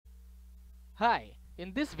Hi,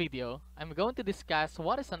 in this video, I'm going to discuss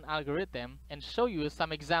what is an algorithm and show you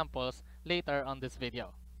some examples later on this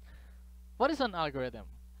video. What is an algorithm?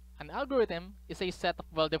 An algorithm is a set of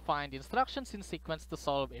well-defined instructions in sequence to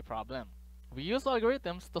solve a problem. We use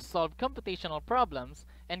algorithms to solve computational problems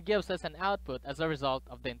and gives us an output as a result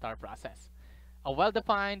of the entire process. A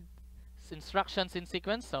well-defined instructions in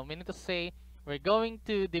sequence, so meaning to say we're going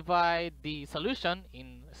to divide the solution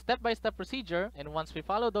in step-by-step procedure, and once we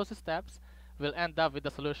follow those steps, we'll end up with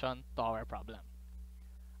the solution to our problem.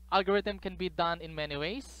 Algorithm can be done in many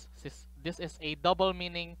ways. This is a double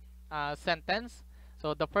meaning sentence.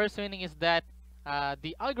 So the first meaning is that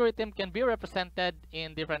the algorithm can be represented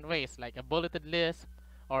in different ways, like a bulleted list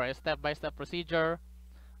or a step-by-step procedure.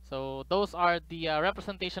 So those are the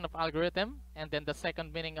representation of algorithm. And then the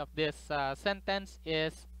second meaning of this sentence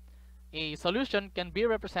is a solution can be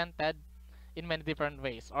represented in many different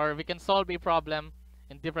ways, or we can solve a problem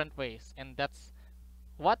in different ways, and that's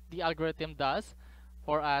what the algorithm does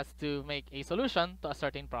for us to make a solution to a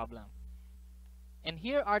certain problem. And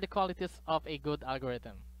here are the qualities of a good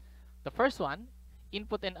algorithm. The first one,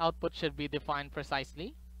 input and output should be defined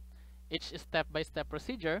precisely. Each step-by-step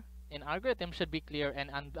procedure in algorithm should be clear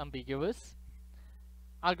and unambiguous.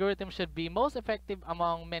 Algorithm should be most effective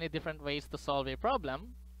among many different ways to solve a problem,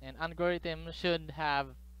 and algorithm should have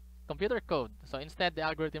computer code. So instead, the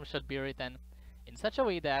algorithm should be written in such a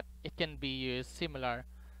way that it can be used similar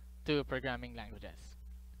to programming languages.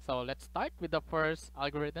 So let's start with the first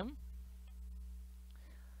algorithm.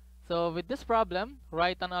 So with this problem,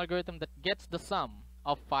 write an algorithm that gets the sum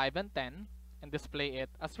of 5 and 10 and display it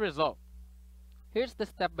as a result. Here's the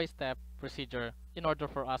step-by-step procedure in order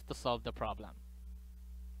for us to solve the problem.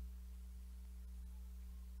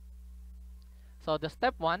 So the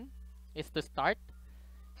step 1 is to start.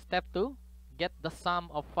 Step 2, get the sum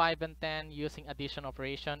of 5 and 10 using addition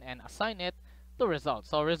operation and assign it to result.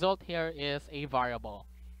 So result here is a variable.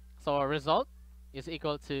 So result is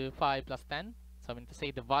equal to 5 plus 10. So I mean to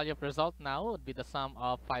say the value of result now would be the sum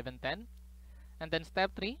of 5 and 10. And then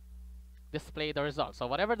step 3, display the result. So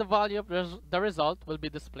whatever the value of the result will be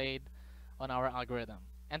displayed on our algorithm.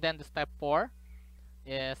 And then the step 4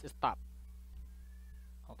 is stop.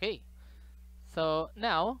 Okay. So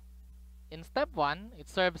now, in step 1, it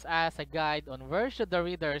serves as a guide on where should the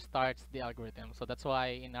reader starts the algorithm. So that's why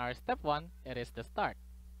in our step 1, it is the start.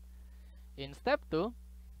 In step 2,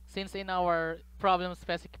 since in our problem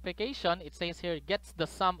specification, it says here gets the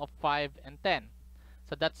sum of 5 and 10.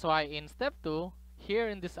 So that's why in step 2, here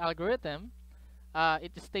in this algorithm,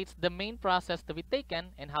 it states the main process to be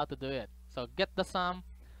taken and how to do it. So get the sum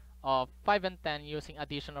of 5 and 10 using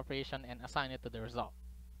addition operation and assign it to the result.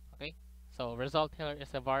 Okay, so result here is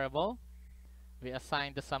a variable. We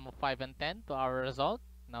assign the sum of 5 and 10 to our result.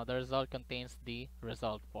 Now the result contains the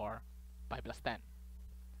result for 5 plus 10.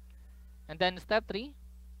 And then step 3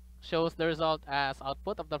 shows the result as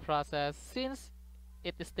output of the process, since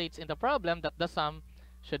it states in the problem that the sum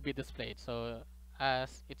should be displayed. So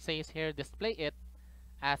as it says here, display it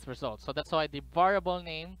as result. So that's why the variable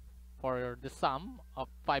name for the sum of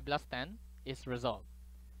 5 plus 10 is result.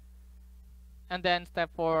 And then step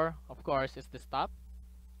 4, of course, is the stop.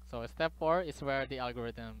 So step 4 is where the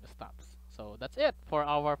algorithm stops. So that's it for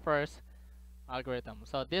our first algorithm.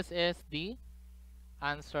 So this is the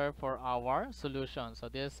answer for our solution. So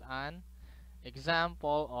this is an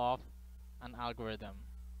example of an algorithm.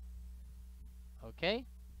 Okay.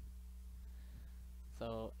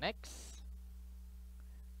 So next,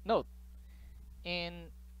 note, in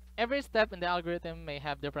every step in the algorithm may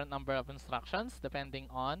have different number of instructions depending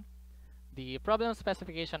on the problem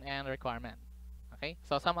specification and requirement. Okay,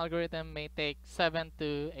 so some algorithm may take 7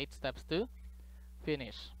 to 8 steps to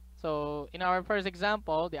finish. So in our first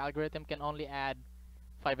example, the algorithm can only add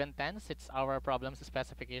 5 and 10 since it's our problem's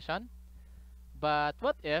specification. But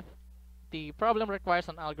what if the problem requires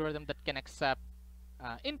an algorithm that can accept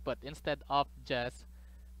input instead of just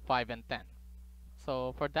 5 and 10?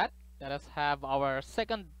 So for that, let us have our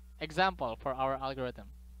second example for our algorithm.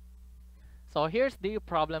 So here's the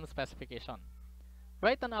problem specification.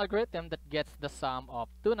 Write an algorithm that gets the sum of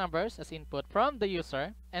two numbers as input from the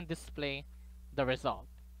user and display the result.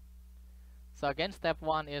 So again, step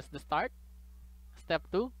 1 is the start. Step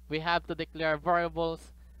 2, we have to declare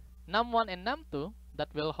variables num1 and num2 that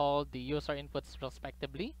will hold the user inputs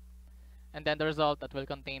respectively, and then the result that will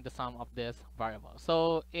contain the sum of this variable.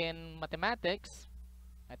 So in mathematics,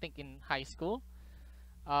 I think in high school,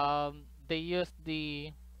 they use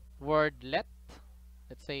the word let.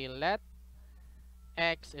 Let's say let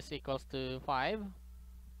x is equals to 5,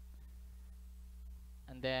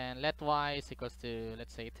 and then let y is equals to,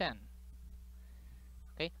 let's say, 10.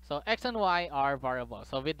 Okay, so x and y are variables.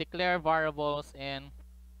 So we declare variables in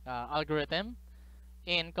algorithm.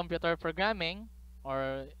 In computer programming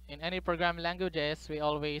or in any programming languages, we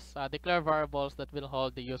always declare variables that will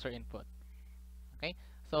hold the user input. Okay,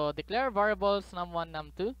 so declare variables num1,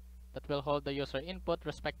 num2 that will hold the user input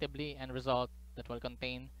respectively and result that will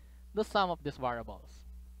contain the sum of these variables.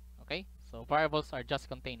 Okay, so variables are just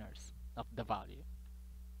containers of the value.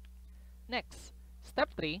 Next, step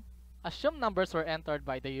 3, assume numbers were entered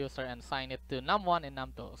by the user and assign it to num1 and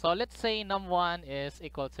num2. So let's say num1 is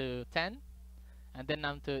equal to 10 and then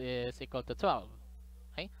num2 is equal to 12.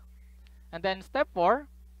 Okay, and then step 4,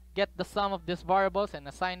 get the sum of these variables and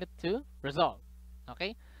assign it to result.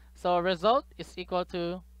 Okay, so result is equal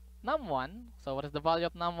to num1. So what is the value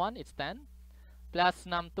of num1? It's 10 plus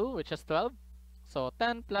num2, which is 12. So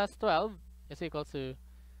 10 plus 12 is equal to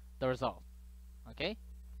the result. Okay,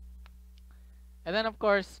 and then of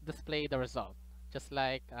course display the result, just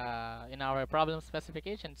like in our problem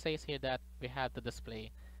specification. It says here that we have to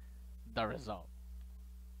display the result.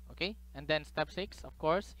 Okay, and then step 6 of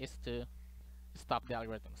course is to stop the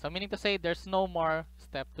algorithm, so meaning to say there's no more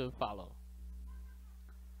step to follow.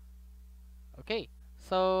 Okay,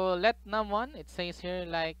 so let num1, it says here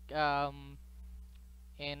like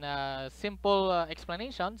in a simple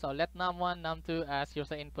explanation, so let num1 num2 as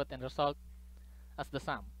user input and result as the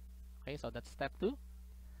sum. Okay, so that's step 2.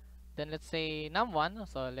 Then let's say num1,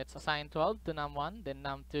 so let's assign 12 to num1, then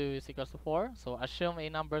num2 is equals to 4, so assume a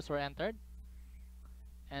numbers were entered,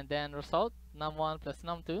 and then result num1 plus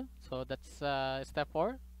num2, so that's step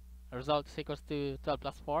 4, result is equals to 12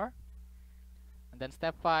 plus 4, and then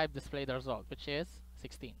step 5, display the result, which is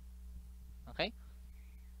 16. Okay,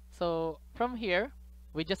 so from here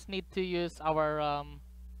we just need to use our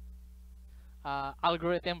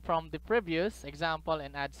algorithm from the previous example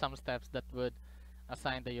and add some steps that would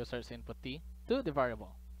assign the user's input t to the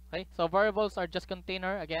variable. Okay, so variables are just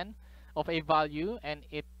container again of a value, and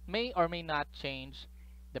it may or may not change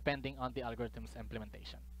depending on the algorithm's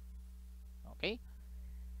implementation. Okay,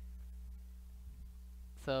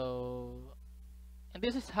 so and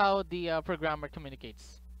this is how the programmer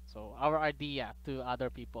communicates, so our idea to other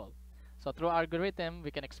people. So through algorithm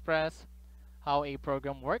we can express how a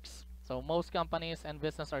program works. So most companies and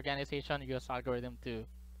business organizations use algorithm to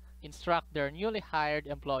instruct their newly hired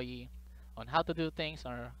employee on how to do things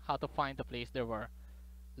or how to find the place they were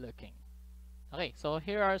looking. Okay, so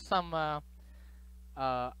here are some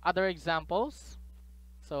other examples.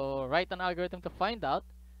 So write an algorithm to find out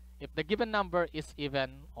if the given number is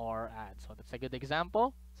even or odd. So that's a good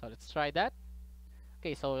example. So let's try that.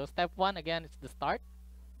 Okay, so step 1 again is the start,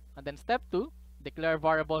 and then step 2, declare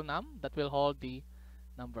variable num that will hold the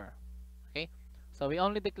number. Okay, so we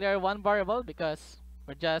only declare one variable because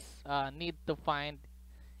we just need to find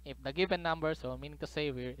if the given number, so meaning to say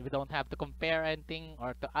we don't have to compare anything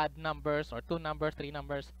or to add numbers or 2 numbers, 3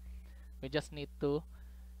 numbers. We just need to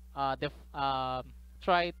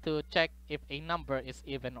try to check if a number is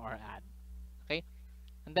even or odd. Okay,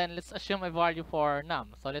 and then let's assume a value for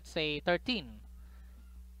num. So let's say 13,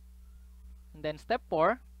 and then step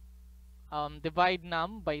 4, divide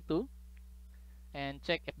num by 2 and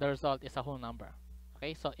check if the result is a whole number.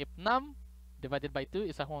 Okay, so if num divided by 2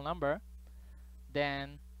 is a whole number,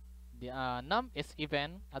 then the num is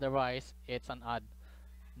even, otherwise it's an odd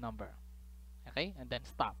number. Okay, and then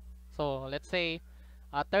stop. So let's say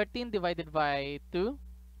 13 divided by 2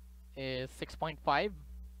 is 6.5,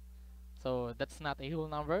 so that's not a whole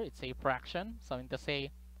number, it's a fraction, so meaning to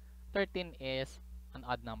say 13 is an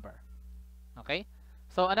odd number. Okay,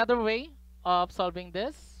 so another way of solving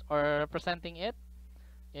this or representing it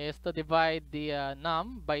is to divide the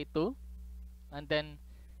num by 2, and then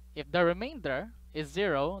if the remainder is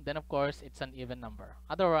 0, then of course it's an even number,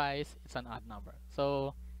 otherwise it's an odd number.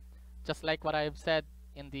 So just like what I've said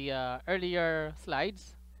in the earlier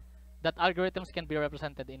slides, that algorithms can be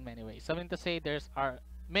represented in many ways. So I mean to say there are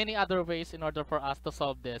many other ways in order for us to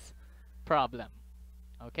solve this problem.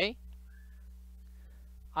 Okay,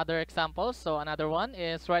 other examples. So another one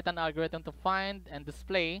is write an algorithm to find and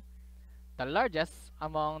display the largest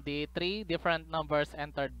among the 3 different numbers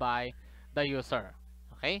entered by the user.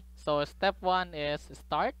 Okay, so step 1 is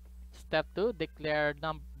start. Step 2, declare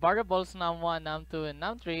variables num1, num2, and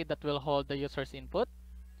num3 that will hold the user's input.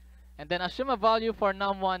 And then assume a value for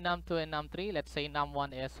num1, num2, and num3. Let's say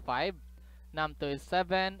num1 is 5, num2 is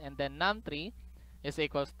 7, and then num3 is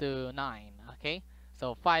equals to 9. Okay,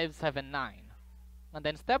 so 5, 7, 9. And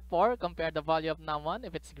then step 4, compare the value of num1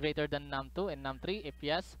 if it's greater than num2 and num3. If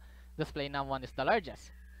yes, display num1 is the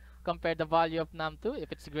largest. Compare the value of num2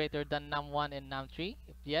 if it's greater than num1 and num3.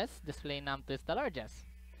 If yes, display num2 is the largest.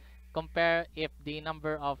 compare if the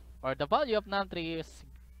number of or the value of num3 is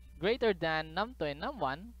greater than num2 and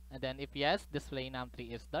num1, and then if yes, display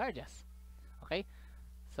num3 is the largest. Okay,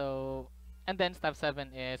 so and then step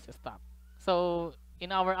 7 is stop. So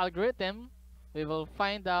in our algorithm, we will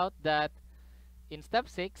find out that in step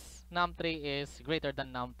 6, num3 is greater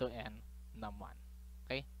than num2 and num1.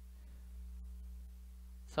 Okay,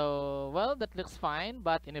 so well, that looks fine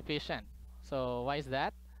but inefficient. So why is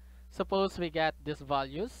that? Suppose we get these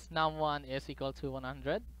values. Num1 is equal to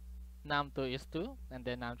 100, num2 is 2, and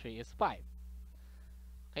then num3 is 5.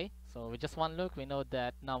 Okay, so with just one look, we know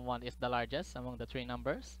that num1 is the largest among the three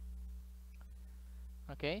numbers.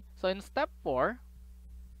 Okay, so in step 4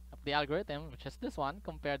 of the algorithm, which is this one,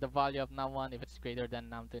 compare the value of num1 if it's greater than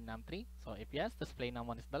num2 and num3. So if yes, display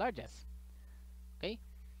num1 is the largest. Okay,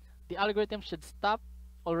 the algorithm should stop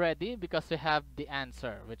already because we have the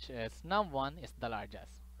answer, which is num1 is the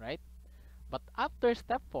largest, right? But after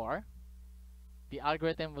step 4, the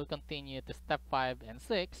algorithm will continue to step 5 and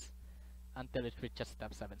 6 until it reaches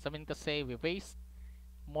step 7. So I mean to say we waste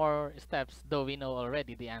more steps though we know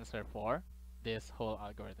already the answer for this whole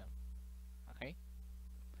algorithm. Okay?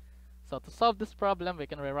 So to solve this problem, we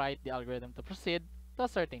can rewrite the algorithm to proceed to a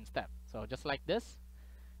certain step. So just like this,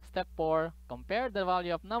 step 4, compare the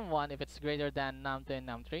value of num1 if it's greater than num2 and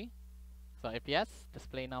num3. So if yes,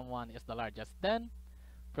 display num1 is the largest, then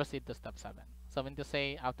proceed to step 7. So I mean to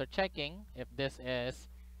say, after checking if this is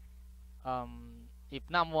if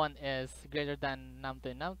num1 is greater than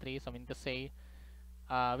num2 and num3, so I mean to say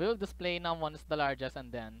we will display num1 is the largest,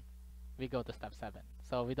 and then we go to step 7.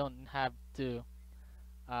 So we don't have to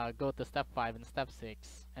go to step 5 and step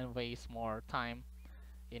 6 and waste more time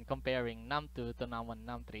in comparing num2 to num1,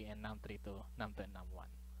 num3, and num3 to num2 and num1.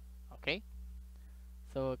 Okay?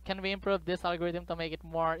 So can we improve this algorithm to make it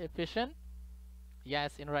more efficient?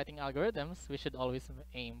 Yes, in writing algorithms, we should always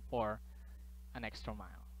aim for an extra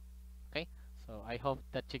mile. Okay? So I hope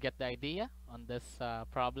that you get the idea on this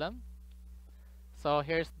problem. So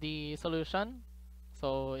here's the solution.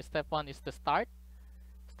 So step 1 is to start.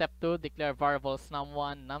 Step 2, declare variables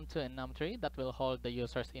num1, num2, and num3 that will hold the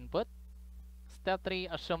user's input. Step 3,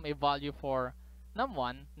 assume a value for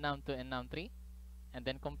num1, num2, and num3, and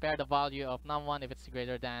then compare the value of num1 if it's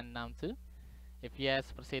greater than num2. If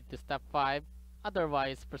yes, proceed to step 5.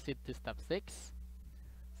 Otherwise, proceed to step 6.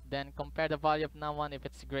 Then compare the value of num1 if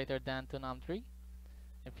it's greater than to num3.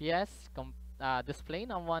 If yes, display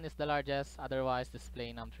num1 is the largest. Otherwise,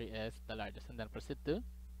 display num3 is the largest. And then proceed to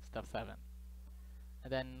step 7.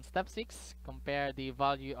 And then step 6, compare the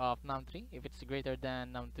value of num3 if it's greater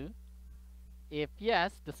than num2. If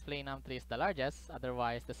yes, display num3 is the largest.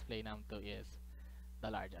 Otherwise, display num2 is the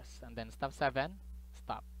largest. And then step 7,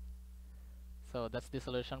 stop. So that's the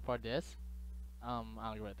solution for this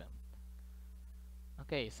algorithm.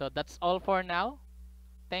 Okay, so that's all for now.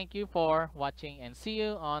 Thank you for watching and see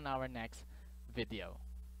you on our next video.